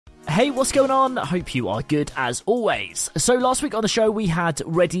Hey, what's going on? Hope you are good as always. So last week on the show we had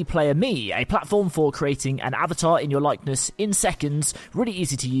Ready Player Me, a platform for creating an avatar in your likeness in seconds, really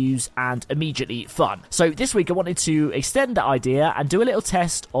easy to use and immediately fun. So this week I wanted to extend that idea and do a little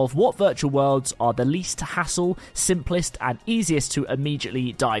test of what virtual worlds are the least hassle, simplest and easiest to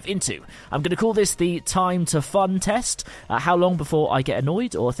immediately dive into. I'm going to call this the time to fun test, how long before I get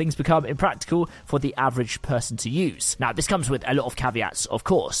annoyed or things become impractical for the average person to use. Now this comes with a lot of caveats, of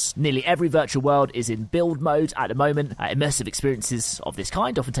course. Nearly every virtual world is in build mode at the moment. Immersive experiences of this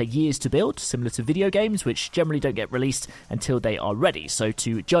kind often take years to build, similar to video games, which generally don't get released until they are ready. So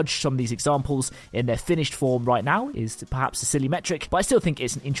to judge some of these examples in their finished form right now is perhaps a silly metric, but I still think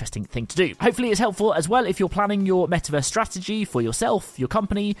it's an interesting thing to do. Hopefully it's helpful as well if you're planning your metaverse strategy for yourself, your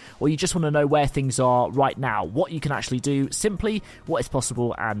company, or you just want to know where things are right now, what you can actually do simply, what is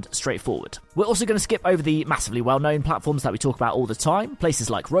possible and straightforward. We're also going to skip over the massively well-known platforms that we talk about all the time,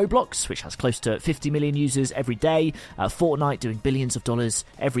 places like Roblox, which has close to 50 million users every day, Fortnite doing billions of dollars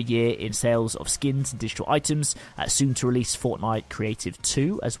every year in sales of skins and digital items, soon to release Fortnite Creative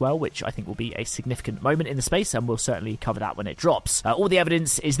 2 as well, which I think will be a significant moment in the space, and we'll certainly cover that when it drops. All the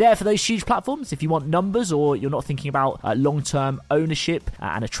evidence is there for those huge platforms. If you want numbers or you're not thinking about long-term ownership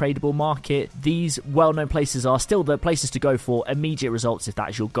and a tradable market, these well-known places are still the places to go for immediate results if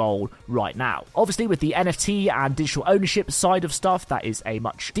that is your goal right now. Obviously with the NFT and digital ownership side of stuff, that is a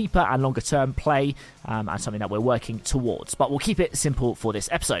much deeper and longer term play and something that we're working towards, but we'll keep it simple for this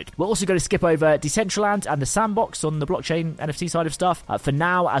episode. We're also going to skip over Decentraland and the Sandbox on the blockchain NFT side of stuff for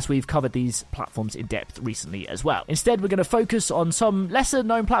now, as we've covered these platforms in depth recently as well. Instead, we're going to focus on some lesser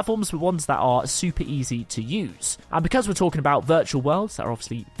known platforms, but ones that are super easy to use. And because we're talking about virtual worlds that are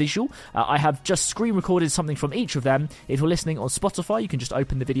obviously visual, I have just screen recorded something from each of them. If you're listening on Spotify, you can just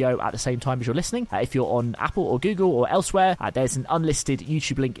open the video at the same time as you're listening. If you're on Apple or Google or elsewhere, there's an unlisted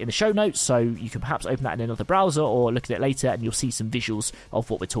YouTube link in the show notes, so you can perhaps open that in another browser or look at it later and you'll see some visuals of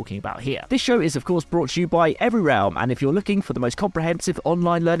what we're talking about here. This show is of course brought to you by EveryRealm, and if you're looking for the most comprehensive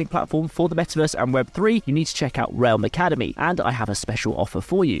online learning platform for the metaverse and Web3, you need to check out Realm Academy, and I have a special offer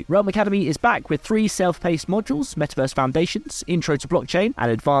for you. Realm Academy is back with 3 self-paced modules: Metaverse Foundations, Intro to Blockchain,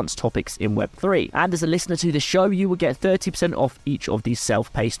 and Advanced Topics in Web3. And as a listener to the show, you will get 30% off each of these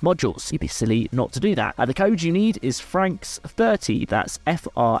self-paced modules. You'd be silly not to do that. The code you need is FRANKS30, that's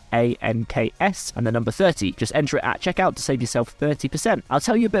FRANKS and the number 30. Just enter it at checkout to save yourself 30%. I'll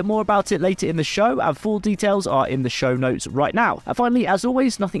tell you a bit more about it later in the show, and full details are in the show notes right now. And finally, as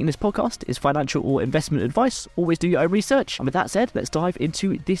always, nothing in this podcast is financial or investment advice. Always do your own research. And with that said, let's dive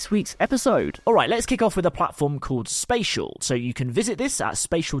into this week's episode. Alright, let's kick off with a platform called Spatial. So you can visit this at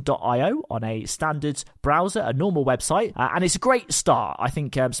spatial.io on a standard browser, a normal website, and it's a great start. I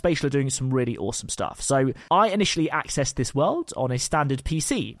think Spatial are doing some really awesome stuff. So I initially accessed this world on a standard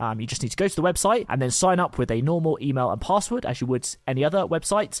PC. You just need to go to the website and then sign up with a normal email and password as you would any other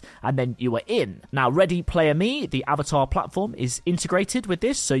website, and then you are in. Now Ready Player Me, the avatar platform, is integrated with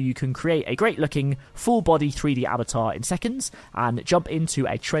this, so you can create a great looking full body 3D avatar in seconds and jump into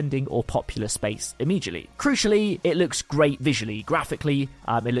a trending or popular space immediately. Crucially, it looks great visually, graphically,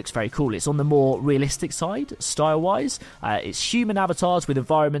 it looks very cool. It's on the more realistic side style wise. It's human avatars with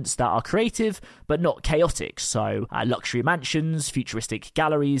environments that are creative but not chaotic, so luxury mansions, futuristic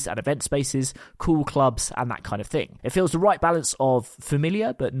galleries and event spaces, cool clubs and that kind of thing. It feels the right balance of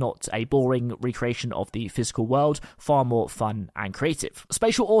familiar but not a boring recreation of the physical world, far more fun and creative.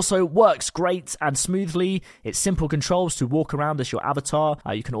 Spatial also works great and smoothly. It's simple controls to walk around as your avatar.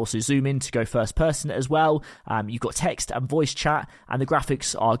 You can also zoom in to go first person as well. You've got text and voice chat, and the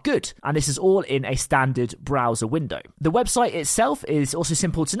graphics are good, and this is all in a standard browser window. The website itself is also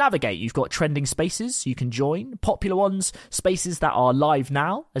simple to navigate. You've got trending spaces you can join, popular ones, spaces that are live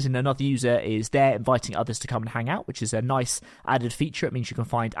now, as in another user is there inviting others to come and hang out, which is a nice added feature. It means you can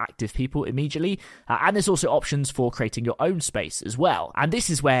find active people immediately, and there's also options for creating your own space as well, and this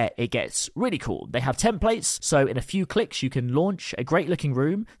is where it gets really cool. They have templates, so in a few clicks you can launch a great looking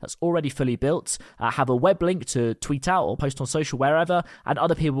room that's already fully built, have a web link to tweet out or post on social wherever, and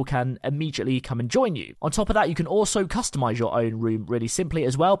other people can immediately come and join you. On top of that, you can also customize your own room really simply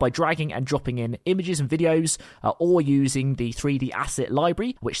as well by dragging and dropping in images and videos, or using the 3D asset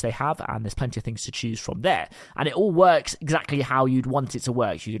library, which they have, and there's plenty of things to choose from there. And it all works exactly how you'd want it to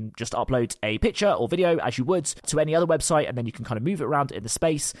work. You can just upload a picture or video as you would to any other website, and then you can kind of move it around in the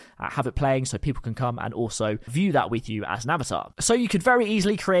space, have it playing so people can come and also view that with you as an avatar. So you could very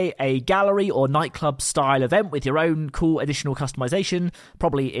easily create a gallery or nightclub style event with your own cool additional customization,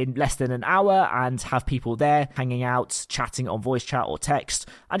 probably in less than an hour, and have people there hanging out, chatting on voice chat or text,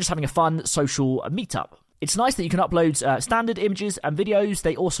 and just having a fun social meetup. It's nice that you can upload standard images and videos.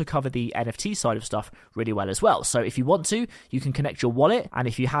 They also cover the NFT side of stuff really well as well. So if you want to, you can connect your wallet, and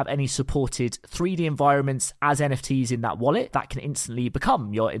if you have any supported 3D environments as NFTs in that wallet, that can instantly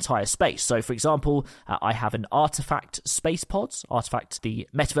become your entire space. So for example, I have an Artifact Space Pods. Artifact, the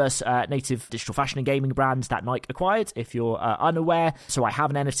metaverse native digital fashion and gaming brand that Nike acquired, if you're unaware. So I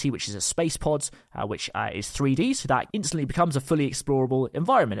have an NFT which is a Space Pod, which is 3D, so that instantly becomes a fully explorable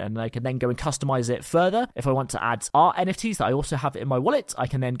environment, and I can then go and customize it further. If I want to add art NFTs that I also have in my wallet, I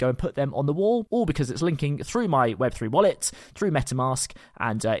can then go and put them on the wall, all because it's linking through my Web3 wallet, through MetaMask,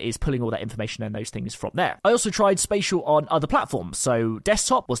 and is pulling all that information and those things from there. I also tried Spatial on other platforms. So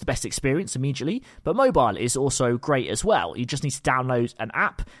desktop was the best experience immediately, but mobile is also great as well. You just need to download an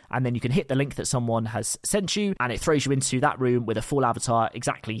app, and then you can hit the link that someone has sent you, and it throws you into that room with a full avatar,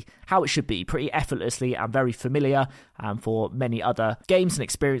 exactly how it should be, pretty effortlessly and very familiar for many other games and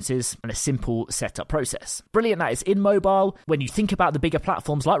experiences, and a simple setup process. Brilliant that it's in mobile. When you think about the bigger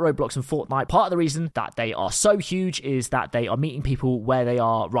platforms like Roblox and Fortnite, part of the reason that they are so huge is that they are meeting people where they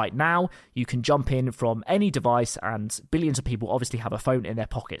are right now. You can jump in from any device, and billions of people obviously have a phone in their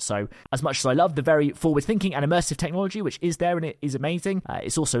pocket. So as much as I love the very forward thinking and immersive technology, which is there and it is amazing,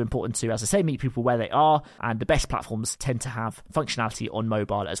 it's also important to, as I say, meet people where they are, and the best platforms tend to have functionality on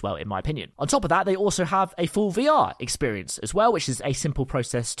mobile as well, in my opinion. On top of that, they also have a full VR experience as well, which is a simple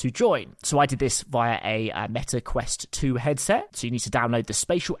process to join. So I did this via a Meta Quest 2 headset. So you need to download the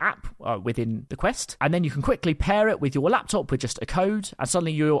Spatial app within the Quest, and then you can quickly pair it with your laptop with just a code, and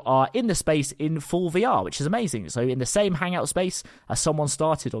suddenly you are in the space in full VR, which is amazing. So in the same hangout space as someone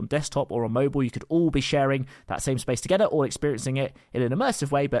started on desktop or on mobile, you could all be sharing that same space together, or experiencing it in an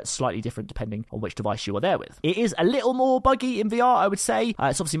immersive way, but slightly different depending on which device you are there with. It is a little more buggy in VR, I would say.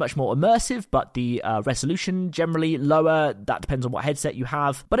 It's obviously much more immersive, but the resolution generally lower. That depends on what headset you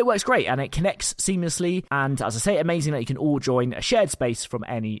have, but it works great and it connects seamlessly, and as I say, amazing that you can all join a shared space from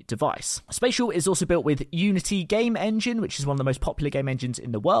any device. Spatial is also built with Unity game engine, which is one of the most popular game engines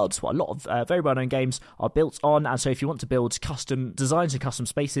in the world. So a lot of very well-known games are built on, and so if you want to build custom designs and custom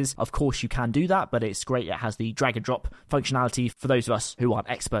spaces, of course you can do that, but it's great it has the drag and drop functionality for those of us who aren't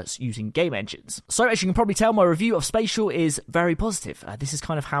experts using game engines. So as you can probably tell, my review of Spatial is very positive. This is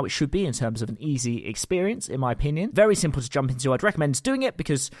kind of how it should be in terms of an easy experience, in my opinion. Very simple to jump into. I'd recommend doing it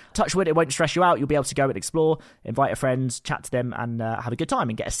because, touch wood, it won't stress you out. You'll be able to go and explore, invite a friend, chat to them, and have a good time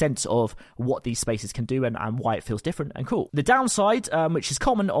and get a sense of what these spaces can do and why it feels different and cool. The downside, which is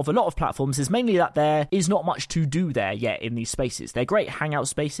common of a lot of platforms, is mainly that there is not much to do there yet in these spaces. They're great hangout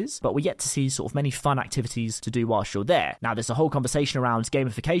spaces, but we're yet to see sort of many fun activities to do whilst you're there. Now, there's a whole conversation around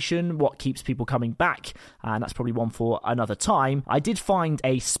gamification, what keeps people coming back, and that's probably one for another time. I did find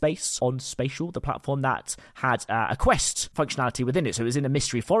a space on Spatial, the platform, that had a quest functionality within it. So it was in a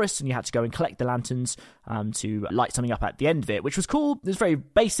mystery forest, and you had to go and collect the lanterns to light something up at the end of it, which was cool. It was very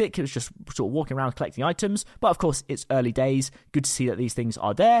basic. It was just sort of walking around collecting items. But of course, it's early days. Good to see that these things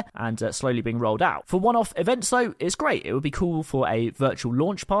are there and slowly being rolled out. For one-off events, though, it's great. It would be cool for a virtual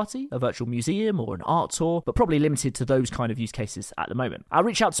launch party, a virtual museum, or an art tour, but probably limited to those kind of use cases at the moment. I'll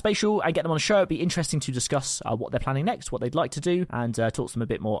reach out to Spatial and get them on the show. It'd be interesting to discuss what they're planning next, what they'd like to do, and talk to them a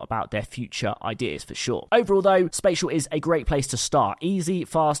bit more about their future ideas for sure. Overall, though, Spatial is a great place to start. Easy,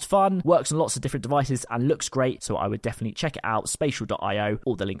 fast, fun, works on lots of different devices, and looks great, so I would definitely check it out. Spatial.io.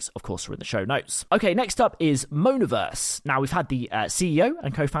 All the links, of course, are in the show notes. Okay, next up is Monaverse. Now, we've had the CEO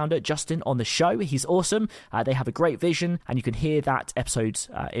and co-founder Justin on the show. He's awesome. They have a great vision, and you can hear that episode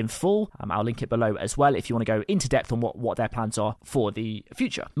in full. I'll link it below as well if you want to go into depth on what their plans are for the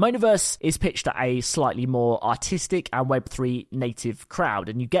future. Monaverse is pitched at a slightly more artistic and Web3 native crowd,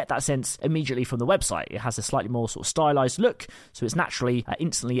 and you get that sense immediately from the website. It has a slightly more sort of stylized look, so it's naturally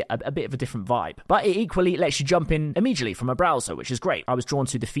instantly a bit of a different vibe, but it equally lets you jump in immediately from a browser, which is great. I was drawn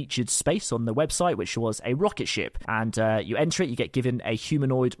to the featured space on the website, which was a rocket ship, and you enter it, you get given a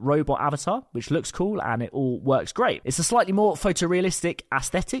humanoid robot avatar, which looks cool, and it all works great. It's a slightly more photorealistic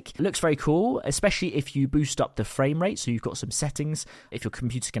aesthetic. It looks very cool, especially if you boost up the frame rate, so you've got some settings. If your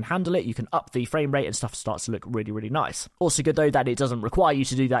computer can handle it, you can up the frame rate and stuff starts to look really, really nice. Also good, though, that it doesn't require you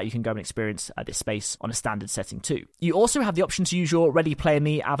to do that. You can go and experience this space on a standard setting too. You also have the option to use your Ready Player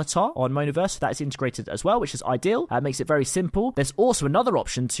Me avatar on Monaverse. That is integrated as well, which is ideal. Makes it very simple. There's also another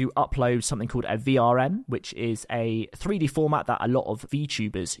option to upload something called a VRM, which is a 3D format that a lot of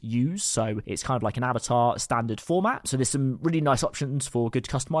VTubers use. So it's kind of like an avatar standard format. So there's some really nice options for good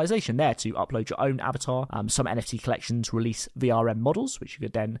customization there to upload your own avatar. Some NFT collections release VRM models, which you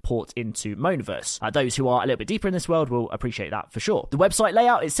could then port into Monaverse. Those who are a little bit deeper in this world will appreciate that for sure. The website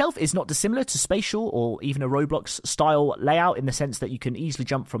layout itself is not dissimilar to Spatial or even a Roblox style layout, in the sense that you can easily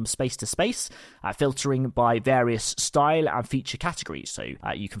jump from space to space. filtering by various style and feature categories. So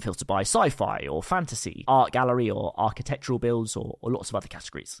you can filter by sci-fi or fantasy, art gallery or architectural builds, or lots of other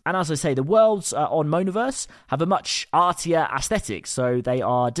categories. And as I say, the worlds on Monaverse have a much artier aesthetic, so they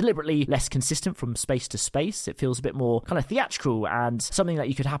are deliberately less consistent from space to space. It feels a bit more kind of theatrical and something that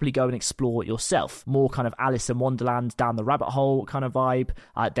you could happily go and explore yourself. More kind of Alice in Wonderland down the rabbit hole kind of vibe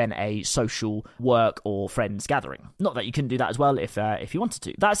than a social work or friends gathering. Not that you couldn't do that as well if you wanted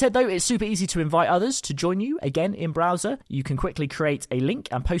to. That said though, it's super easy to invite others to join you. Again, in browser, you can quickly create a link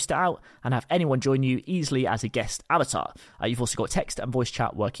and post it out and have anyone join you easily as a guest avatar. You've also got text and voice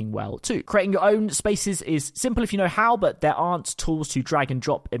chat working well too. Creating your own spaces is simple if you know how, but there aren't tools to drag and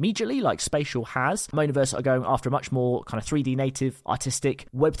drop immediately like Spatial has. Monaverse are going after a much more kind of 3D native, artistic,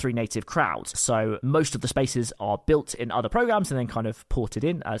 Web3 native crowd. So most of the spaces are built in other programs and then kind of ported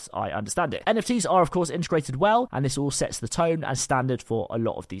in, as I understand it. NFTs are of course integrated well, and this all sets the tone and standard for a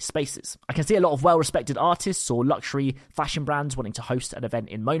lot of these spaces. I can see a lot of well-respected artists or luxury fashion brands wanting to host an event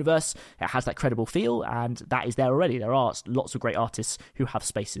in Monaverse. It has that credible feel, and that is there already. There are lots of great artists who have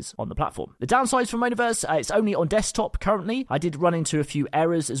spaces on the platform. The downsides for Monaverse, it's only on desktop currently. I did run into a few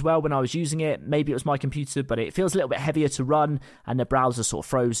errors as well when I was using it. Maybe it was my computer, but it feels a little bit heavier to run, and the browser sort of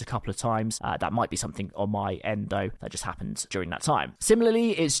froze a couple of times. That might be something on my end though that just happened during that time.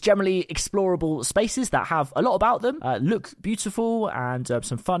 Similarly, it's generally explorable spaces that have a lot about them, look beautiful, and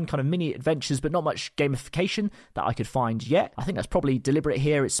some fun kind of mini adventures, but not much gamification that I could find yet. I think that's probably deliberate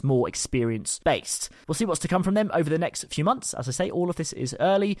here. It's more experience based. We'll see what's to come from them over the next few months. As I say, all of this is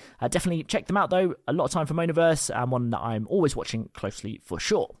early. Definitely check them out though. A lot of time for Monaverse, and one that I'm always watching closely for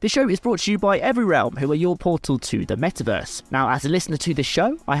sure. This show is brought to you by Everyrealm, who are your portal to the metaverse. Now, as a listener to this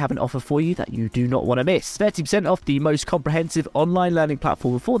show, I have an offer for you that you do not want to miss. 30% off the most comprehensive online learning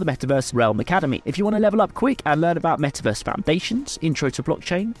platform for the metaverse, Realm Academy. If you want to level up quick and learn about metaverse foundations, intro to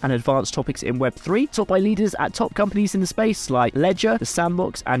blockchain, and advanced topics in Web3, taught by leaders at top companies in the space like Ledger, The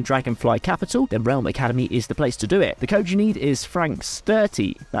Sandbox, and Dragonfly Capital, then Realm Academy is the place to do it. The code you need is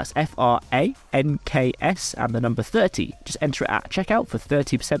Franks30. That's FRANKS and the number 30. Just enter it at checkout for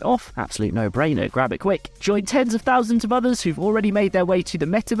 30% off. Absolute no-brainer. Grab it quick. Join tens of thousands of others who've already made their way to the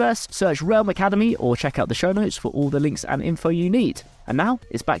metaverse. Search Realm Academy or check out the show notes for all the links and info you need. And now,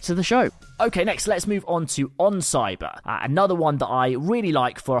 it's back to the show. Okay, next let's move on to OnCyber, another one that I really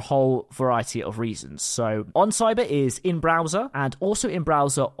like for a whole variety of reasons. So OnCyber is in browser and also in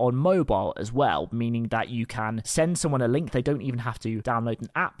browser on mobile as well, meaning that you can send someone a link. They don't even have to download an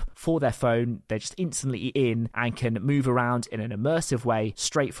app for their phone. They're just instantly in and can move around in an immersive way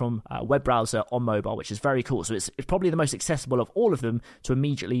straight from a web browser on mobile, which is very cool. So it's probably the most accessible of all of them to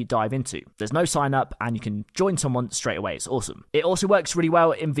immediately dive into. There's no sign up and you can join someone straight away. It's awesome. It also works really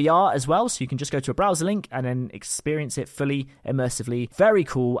well in VR as well, so you can just go to a browser link and then experience it fully immersively. Very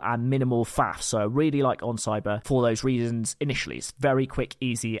cool and minimal faff, so I really like OnCyber for those reasons. Initially, it's very quick,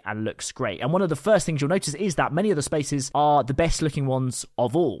 easy, and looks great. And one of the first things you'll notice is that many of the spaces are the best looking ones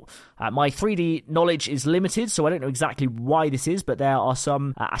of all. My 3D knowledge is limited, so I don't know exactly why this is, but there are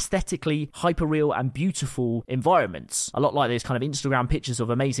some aesthetically hyperreal and beautiful environments, a lot like those kind of Instagram pictures of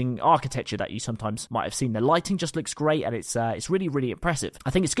amazing architecture that you sometimes might have seen. The lighting just looks great, and it's really, really impressive.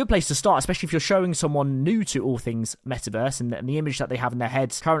 I think it's a good place to start, especially if you're showing someone new to all things metaverse, and the image that they have in their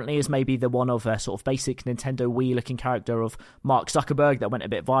heads currently is maybe the one of a sort of basic Nintendo Wii looking character of Mark Zuckerberg that went a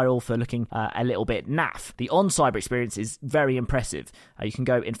bit viral for looking a little bit naff. The OnCyber experience is very impressive. You can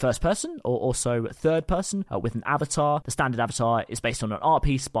go in first person or also third person with an avatar. The standard avatar is based on an art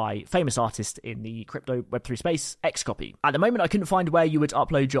piece by famous artist in the crypto Web3 space, Xcopy. At the moment, I couldn't find where you would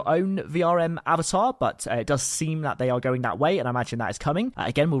upload your own VRM avatar, but it does seem that they are going that way, and I imagine that is coming.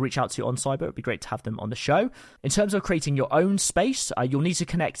 Again, we'll reach out to OnCyber. It'd be great to have them on the show. In terms of creating your own space, you'll need to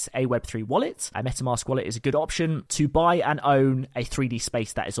connect a Web3 wallet. A MetaMask wallet is a good option to buy and own a 3D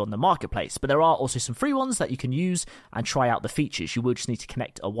space that is on the marketplace, but there are also some free ones that you can use and try out the features. You will just need to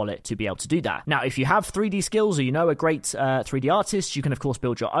connect a wallet to be able to do that. Now, if you have 3D skills or you know a great 3D artist, you can of course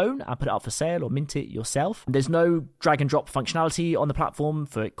build your own and put it up for sale or mint it yourself. There's no drag and drop functionality on the platform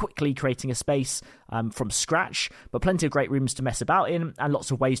for quickly creating a space from scratch, but plenty of great rooms to mess about in and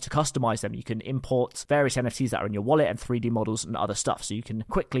lots of ways to customize them. You can import various NFTs that are in your wallet and 3D models and other stuff, so you can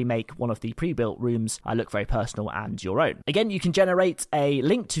quickly make one of the pre-built rooms look very personal and your own. Again, you can generate a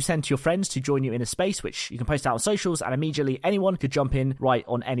link to send to your friends to join you in a space, which you can post out on socials, and immediately anyone could jump in right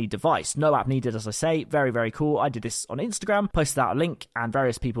on any device. No app needed, as I say. Very, very cool. I did this on Instagram, posted out a link, and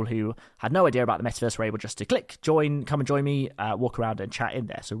various people who had no idea about the metaverse were able just to click, join, come and join me, walk around and chat in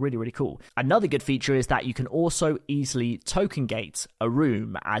there. So really, really cool. Another good feature feature is that you can also easily token gate a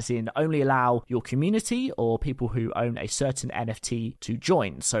room, as in only allow your community or people who own a certain NFT to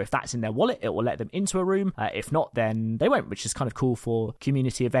join. So if that's in their wallet, it will let them into a room. If not, then they won't, which is kind of cool for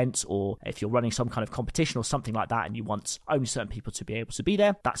community events, or if you're running some kind of competition or something like that and you want only certain people to be able to be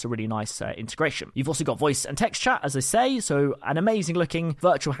there. That's a really nice integration. You've also got voice and text chat, as I say, so an amazing looking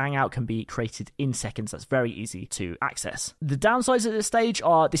virtual hangout can be created in seconds. That's very easy to access. The downsides at this stage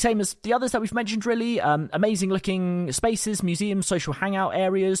are the same as the others that we've mentioned, really. Amazing looking spaces, museums, social hangout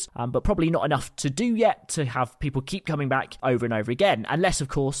areas, but probably not enough to do yet to have people keep coming back over and over again, unless of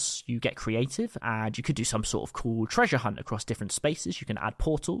course you get creative and you could do some sort of cool treasure hunt across different spaces. You can add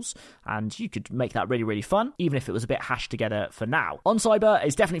portals and you could make that really, really fun, even if it was a bit hashed together for now. OnCyber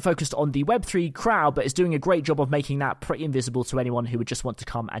is definitely focused on the Web3 crowd, but is doing a great job of making that pretty invisible to anyone who would just want to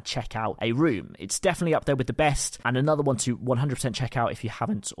come and check out a room. It's definitely up there with the best, and another one to 100% check out if you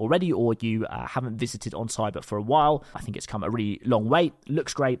haven't already, or you haven't visited OnCyber for a while. I think it's come a really long way,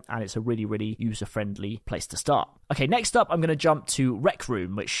 looks great, and it's a really, really user-friendly place to start. Okay, next up, I'm going to jump to Rec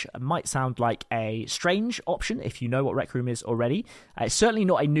Room, which might sound like a strange option if you know what Rec Room is already. It's certainly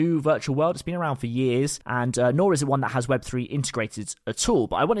not a new virtual world. It's been around for years, and nor is it one that has Web3 integrated at all,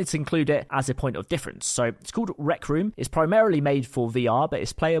 but I wanted to include it as a point of difference. So it's called Rec Room. It's primarily made for VR, but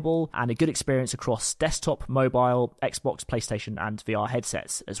it's playable and a good experience across desktop, mobile, Xbox, PlayStation, and VR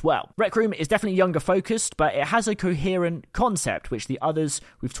headsets as well. Rec Room is definitely younger focused, but it has a coherent concept, which the others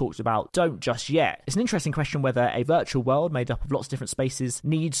we've talked about don't just yet. It's an interesting question whether a virtual world made up of lots of different spaces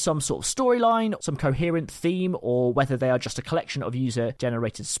needs some sort of storyline, some coherent theme, or whether they are just a collection of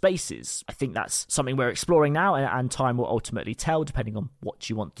user-generated spaces. I think that's something we're exploring now, and time will ultimately tell, depending on what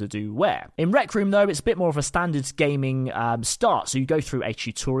you want to do where. In Rec Room, though, it's a bit more of a standard gaming start. So you go through a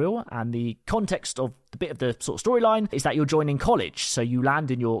tutorial, and the context of the bit of the sort of storyline is that you're joining college. So you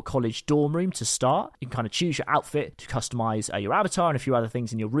land in your college dorm room to start. You can kind of choose your outfit to customize your avatar and a few other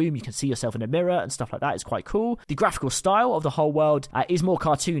things in your room. You can see yourself in a mirror and stuff like that. It's quite cool. The graphical style of the whole world is more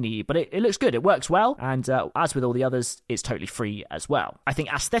cartoony, but it looks good. It works well. And as with all the others, it's totally free as well. I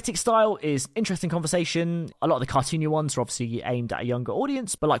think aesthetic style is interesting conversation. A lot of the cartoony ones are obviously aimed at a younger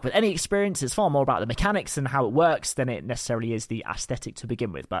audience, but like with any experience, it's far more about the mechanics and how it works than it necessarily is the aesthetic to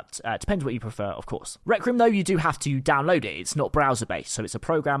begin with. But it depends what you prefer, of course. Rec Room, though, you do have to download it. It's not browser-based, so it's a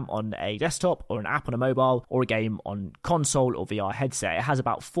program on a desktop or an app on a mobile or a game on console or VR headset. It has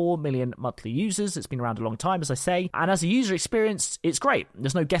about 4 million monthly users. It's been around a long time, as I say, and as a user experience, it's great.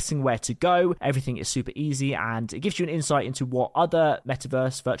 There's no guessing where to go. Everything is super easy, and it gives you an insight into what other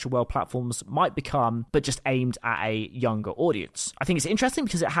metaverse virtual world platforms might become, but just aimed at a younger audience. I think it's interesting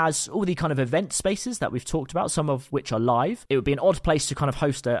because it has all the kind of event spaces that we've talked about, some of which are live. It would be an odd place to kind of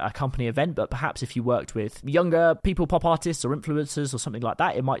host a company event, but perhaps if you worked with younger people, pop artists or influencers or something like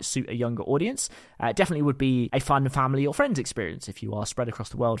that, it might suit a younger audience. It definitely would be a fun family or friends experience if you are spread across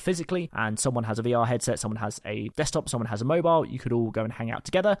the world physically and someone has a VR headset, someone has a desktop, someone has a mobile. You could all go and hang out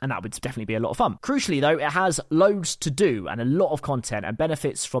together, and that would definitely be a lot of fun. Crucially, though, it has loads to do and a lot of content, and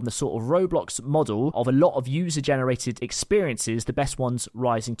benefits from the sort of Roblox model of a lot of user-generated experiences, the best ones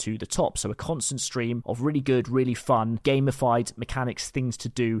rising to the top. So a constant stream of really good, really fun, gamified mechanics, things to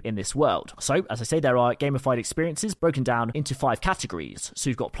do in this world. So, as I say, there are gamified experiences broken down into 5 categories. So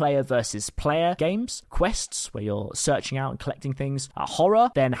you've got player versus player games, quests where you're searching out and collecting things, horror,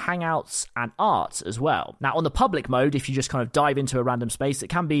 then hangouts and art as well. Now on the public mode, if you just kind of dive into a random space, it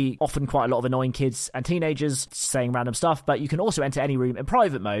can be often quite a lot of annoying kids and teenagers saying random stuff, but you can also enter any room in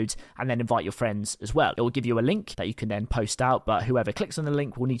private mode and then invite your friends as well. It will give you a link that you can then post out, but whoever clicks on the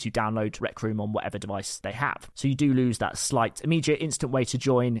link will need to download Rec Room on whatever device they have. So you do lose that slight, immediate, instant way to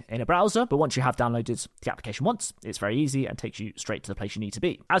join in a browser, but once you have downloaded the application once, it's very easy and takes you straight to the place you need to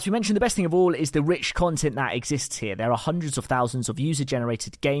be. As we mentioned, the best thing of all is the rich content that exists here. There are hundreds of thousands of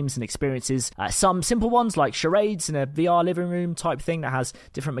user-generated games and experiences, some simple ones like charades in a VR living room type thing that has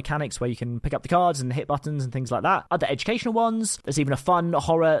different mechanics where you can pick up the cards and hit buttons and things like that. Other educational ones, there's even a fun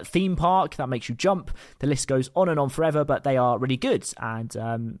horror theme park that makes you jump. The list goes on and on forever, but they are really good, and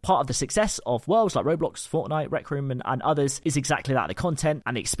part of the success of worlds like Roblox, Fortnite, Rec Room and others is exactly that, the content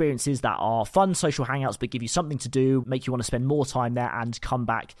and the experiences that are fun social hangouts but give you something to do, make you want to spend more time there and come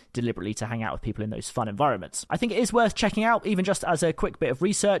back deliberately to hang out with people in those fun environments. I think it is worth checking out, even just as a quick bit of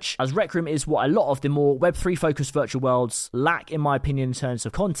research, as Rec Room is what a lot of the more Web3 focused virtual worlds lack, in my opinion, in terms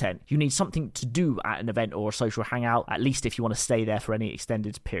of content. You need something to do at an event or a social hangout, at least if you want to stay there for any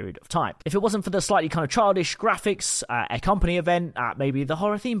extended period of time. If it wasn't for the slightly kind of childish graphics, a company event at maybe the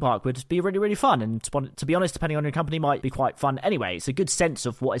horror theme park would be really, really fun, and to be honest, depending on your company, might be quite fun anyway. It's a good sense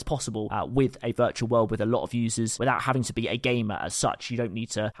of what is possible with a virtual world with a lot of users without having to be a gamer as such. You don't need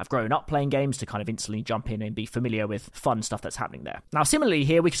to have grown up playing games to kind of instantly jump in and be familiar with fun stuff that's happening there. Now, similarly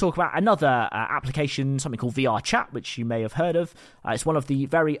here, we can talk about another application, something called VR Chat, which you may have heard of. It's one of the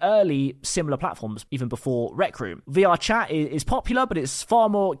very early similar platforms, even before Rec Room. VR Chat is popular, but it's far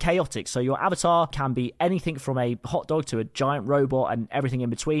more chaotic. So your avatar can be anything from a hot dog to a giant robot and everything in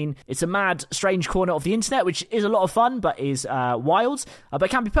between. It's a mad, strange corner of the internet, which is a lot of fun, but is wild, but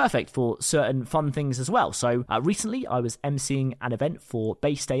can be perfect for certain fun things as well. So recently, I was emceeing an event for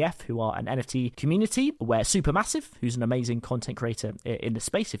Based AF, who are an NFT community, where Supermassive, who's an amazing content creator in the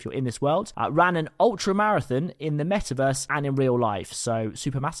space, if you're in this world, ran an ultra marathon in the metaverse and in real life. So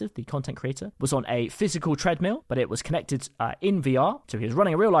Supermassive, the content creator, was on a physical treadmill, but it was connected in VR. So he was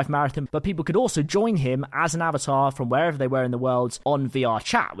running a real life marathon, but people could also join him as an avatar from wherever they were in the world on VR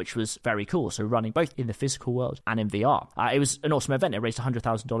Chat, which was very cool. So running both in the physical world and in VR. It was an awesome event. It raised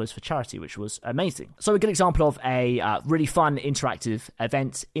 $100,000 for charity, which was amazing. So a good example of a really fun interactive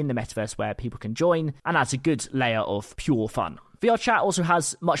event in the metaverse where people can join, and adds a good layer of pure fun. VR Chat also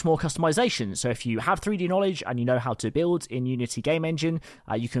has much more customization. So if you have 3D knowledge and you know how to build in Unity Game Engine,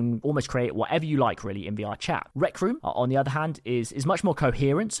 you can almost create whatever you like really in VR Chat. Rec Room, on the other hand, is much more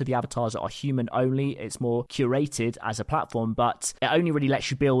coherent. So the avatars are human only. It's more curated as a platform, but it only really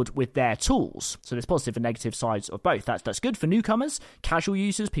lets you build with their tools. So there's positive and negative sides of both. That's good for newcomers, casual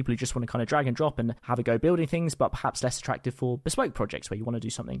users, people who just want to kind of drag and drop and have a go building things, but perhaps less attractive for bespoke projects where you want to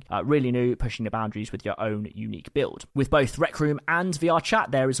do something really new, pushing the boundaries with your own unique build. With both Rec Room and VR Chat,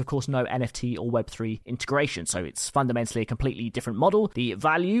 there is of course no NFT or Web3 integration, so it's fundamentally a completely different model. The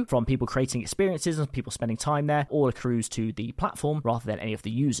value from people creating experiences and people spending time there all accrues to the platform rather than any of the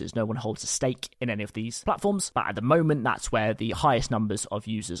users. No one holds a stake in any of these platforms, but at the moment that's where the highest numbers of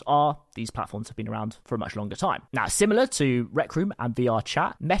users are. These platforms have been around for a much longer time. Now, similar to Rec Room and VR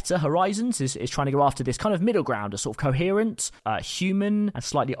Chat, Meta Horizons is trying to go after this kind of middle ground, a sort of coherent, human and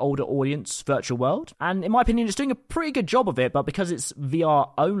slightly older audience virtual world, and in my opinion it's doing a pretty good job of it. But because it's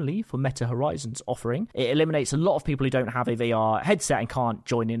VR only for Meta Horizons offering, it eliminates a lot of people who don't have a VR headset and can't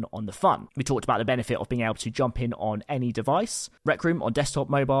join in on the fun. We talked about the benefit of being able to jump in on any device. Rec Room on desktop,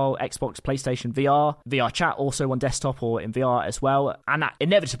 mobile, Xbox, PlayStation, VR. VR Chat also on desktop or in VR as well. And that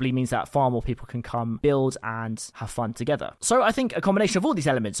inevitably means that far more people can come build and have fun together. So I think a combination of all these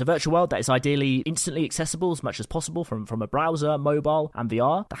elements, a virtual world that is ideally instantly accessible as much as possible from a browser, mobile and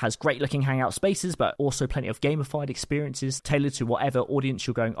VR, that has great looking hangout spaces, but also plenty of gamified experiences tailored to whatever audience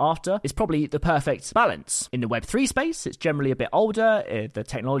you're going after, is probably the perfect balance. In the Web3 space, it's generally a bit older, the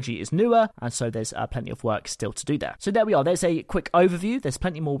technology is newer, and so there's plenty of work still to do there. So there we are. There's a quick overview. There's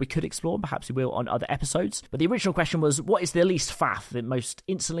plenty more we could explore, perhaps we will on other episodes. But the original question was, what is the least faff, the most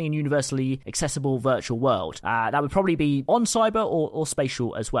instantly and universally accessible virtual world? That would probably be on cyber or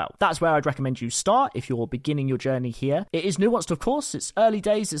spatial as well. That's where I'd recommend you start if you're beginning your journey here. It is nuanced, of course. It's early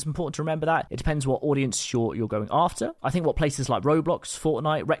days. It's important to remember that. It depends what audience you're going after. I think what places like Roblox,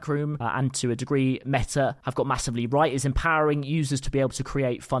 Fortnite, Rec Room, and to a degree Meta have got massively right is empowering users to be able to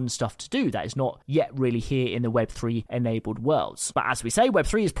create fun stuff to do that is not yet really here in the Web3 enabled worlds. But as we say,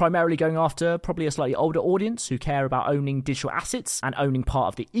 Web3 is primarily going after probably a slightly older audience who care about owning digital assets and owning part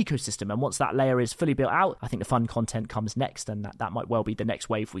of the ecosystem. And once that layer is fully built out, I think the fun content comes next, and that might well be the next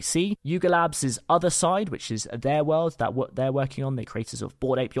wave we see. Yuga Labs' other side, which is their world that they're working on, the creators of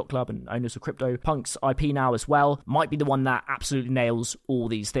Bored Ape Yacht Club and owners of CryptoPunks IP now as well, might be the one that absolutely nails all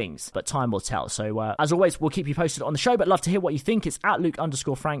these things, but time will tell. So as always, we'll keep you posted on the show, but love to hear what you think. It's at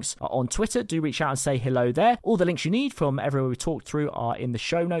Luke_Franks on Twitter. Do reach out and say hello there. All the links you need from everywhere we talked through are in the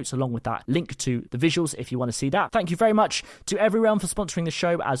show notes, along with that link to the visuals if you want to see that. Thank you very much to Everyrealm for sponsoring the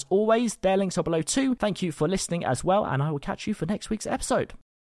show as always. Their links are below too. Thank you for listening as well, and I will catch you for next week's episode.